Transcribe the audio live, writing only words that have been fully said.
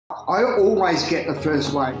I always get the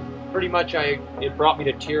first wave. Pretty much, it brought me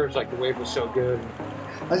to tears. Like the wave was so good.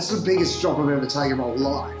 That's the biggest drop I've ever taken in my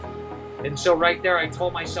life. And so right there, I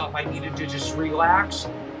told myself I needed to just relax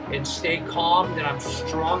and stay calm, that I'm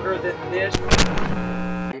stronger than this.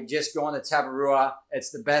 You've just gone to Tavarua.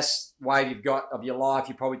 It's the best wave you've got of your life.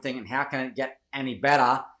 You're probably thinking, how can it get any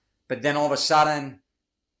better? But then all of a sudden,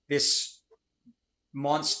 this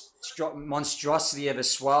monstrosity of a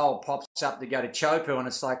swell pops up to go to Teahupo'o, and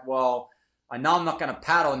it's like, well, I know I'm not going to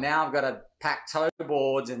paddle now. I've got to pack tow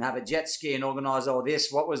boards and have a jet ski and organise all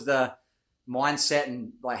this. What was the mindset,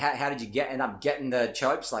 and like how did you end up getting the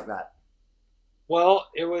chopes like that? Well,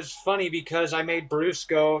 it was funny because I made Bruce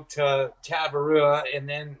go to Tavarua, and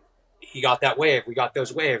then he got that wave. We got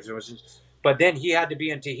those waves. But then he had to be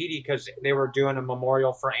in Tahiti because they were doing a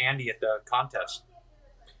memorial for Andy at the contest.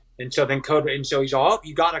 And so then so he's all, oh,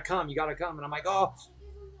 you gotta come. And I'm like, oh,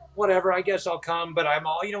 whatever, I guess I'll come. But I'm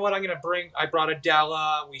all, you know what, I brought a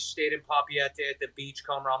Della. We stayed in Papiete at the beach,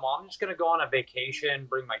 Comramo. I'm just gonna go on a vacation,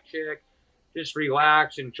 bring my chick, just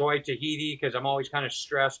relax, enjoy Tahiti, because I'm always kind of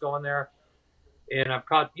stressed going there. And I've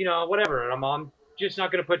caught, whatever. I'm just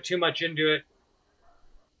not going to put too much into it.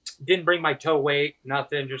 Didn't bring my tow weight,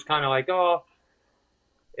 nothing. Just kind of like, oh.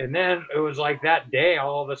 And then it was like that day,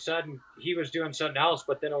 all of a sudden, he was doing something else.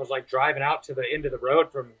 But then it was like driving out to the end of the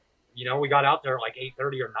road from, we got out there at like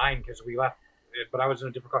 8:30 or 9 because we left. But I was in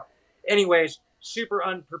a different car. Anyways, super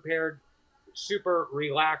unprepared, super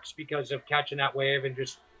relaxed because of catching that wave, and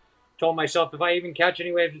just told myself, if I even catch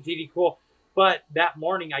any waves in TD, cool. But that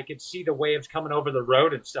morning, I could see the waves coming over the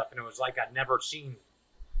road and stuff, and it was like I'd never seen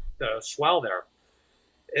the swell there.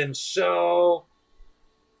 And so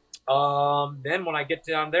then when I get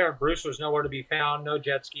down there, Bruce was nowhere to be found, no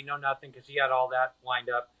jet ski, no nothing, because he had all that lined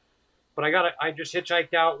up. But I just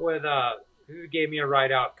hitchhiked out with, who gave me a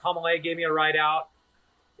ride out? Kamale gave me a ride out,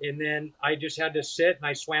 and then I just had to sit, and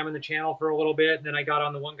I swam in the channel for a little bit, and then I got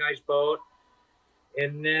on the one guy's boat,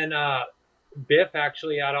 and then Biff,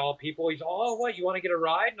 actually, out of all people, he's all, oh, what, you want to get a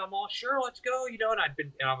ride? And I'm all, sure, let's go, and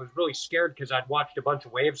I was really scared because I'd watched a bunch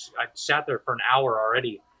of waves. I'd sat there for an hour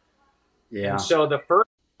already. Yeah. And so the first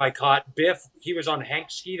I caught, Biff, he was on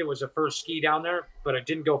Hank's ski. That was the first ski down there, but it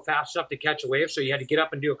didn't go fast enough to catch a wave, so you had to get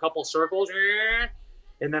up and do a couple circles,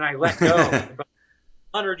 and then I let go about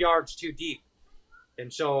 100 yards too deep.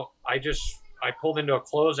 And so I pulled into a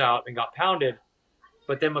closeout and got pounded.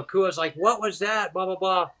 But then Makua's like, what was that? Blah, blah,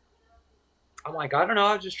 blah. I'm like, I don't know.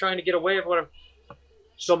 I was just trying to get away with whatever.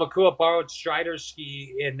 So Makua borrowed Strider's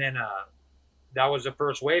ski, and then that was the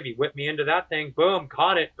first wave. He whipped me into that thing. Boom,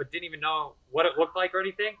 caught it, but didn't even know what it looked like or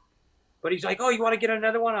anything. But he's like, oh, you want to get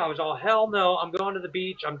another one? I was all, hell no. I'm going to the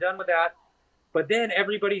beach. I'm done with that. But then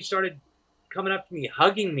everybody started coming up to me,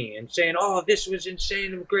 hugging me, and saying, oh, this was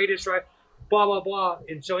insane, the greatest ride, blah, blah, blah.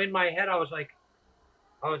 And so in my head, I was like,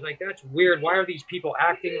 that's weird. Why are these people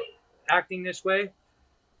acting this way?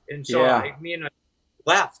 And so me and I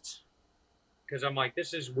left, because I'm like,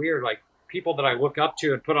 this is weird. Like, people that I look up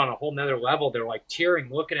to and put on a whole nother level, they're like tearing,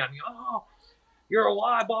 looking at me. Oh, you're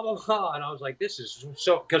alive, blah, blah, blah. And I was like, this is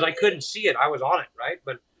so, because I couldn't see it. I was on it, right?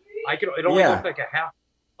 But it only looked like a half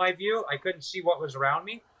my view. I couldn't see what was around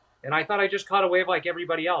me. And I thought I just caught a wave like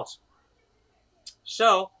everybody else.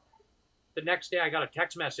 So the next day I got a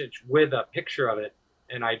text message with a picture of it.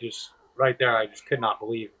 And I just could not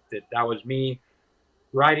believe that was me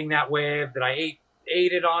riding that wave, that I ate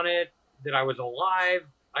it on it, that I was alive.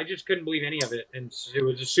 I just couldn't believe any of it. And it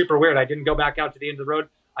was just super weird. I didn't go back out to the end of the road.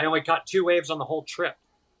 I only caught 2 waves on the whole trip.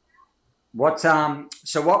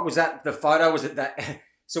 So what was that, the photo? Was it that,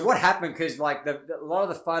 so what happened? Because like a lot of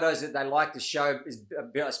the photos that they like to show is,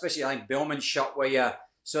 especially I think Billman shot, where you're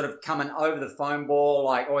sort of coming over the foam ball,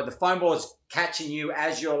 like, or the foam ball is catching you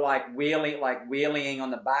as you're like wheeling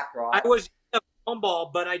on the back, right? I was in the foam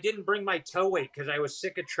ball, but I didn't bring my tow weight because I was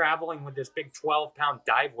sick of traveling with this big 12-pound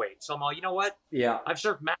dive weight. So I'm all, you know what? Yeah. I've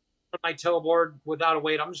surfed on my tow board without a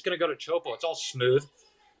weight. I'm just going to go to Teahupo'o. It's all smooth.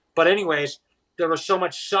 But anyways, there was so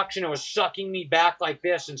much suction. It was sucking me back like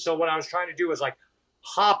this. And so what I was trying to do was like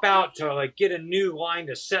hop out to like get a new line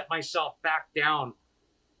to set myself back down.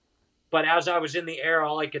 But as I was in the air,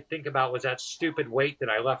 all I could think about was that stupid weight that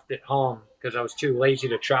I left at home because I was too lazy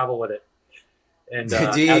to travel with it. And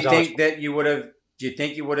do you think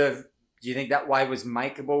that wave was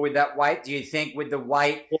makeable with that weight? Do you think with the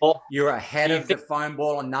weight, you're ahead of the foam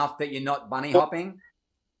ball enough that you're not bunny hopping?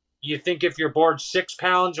 You think if your board's 6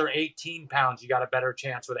 pounds or 18 pounds, you got a better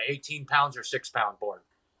chance with an 18 pounds or 6 pound board?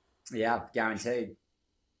 Yeah, guaranteed.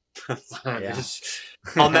 Yeah.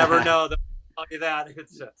 I'll never know. I'll tell you that.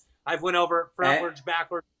 I've went over it frontwards,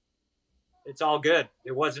 backwards. It's all good.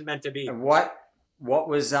 It wasn't meant to be. And what what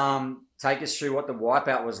was take us through what the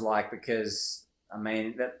wipeout was like, because I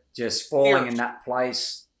mean that just falling in that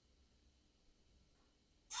place.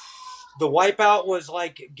 The wipeout was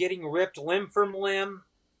like getting ripped limb from limb,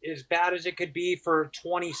 as bad as it could be for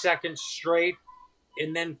 20 seconds straight,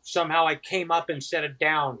 and then somehow I came up instead of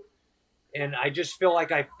down, and I just feel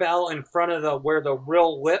like I fell in front of where the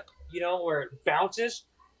real lip, where it bounces.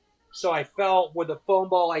 So I fell with a foam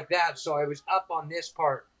ball like that. So I was up on this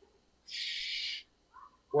part,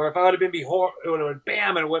 where if I would have been before, it would have been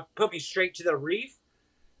bam, and it would put me straight to the reef.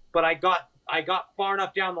 But I got far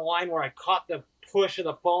enough down the line where I caught the push of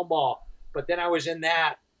the foam ball. But then I was in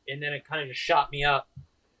that, and then it kind of just shot me up.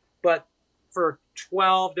 But for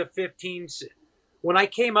 12 to 15, when I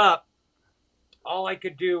came up, all I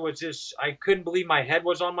could do was just, I couldn't believe my head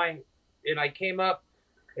was on and I came up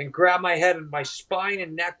and grabbed my head, and my spine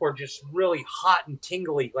and neck were just really hot and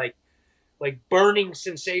tingly, like burning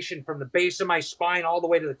sensation from the base of my spine all the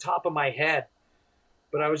way to the top of my head.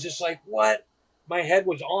 But I was just like, what? My head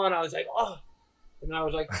was on. I was like, oh. And I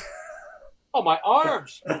was like, oh, my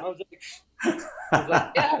arms. I was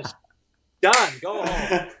like, yes, done. Go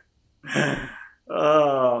home.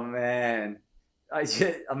 Oh man, I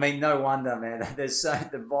mean, no wonder, man. There's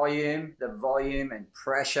the volume and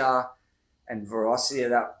pressure and velocity of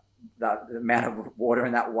that the amount of water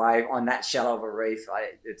in that wave on that shallow of a reef.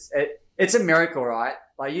 It's a miracle, right?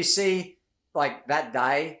 Like you see, like that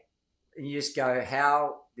day, and you just go,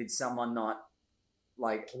 how did someone not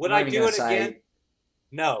like? Would I do it again?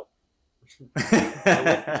 No.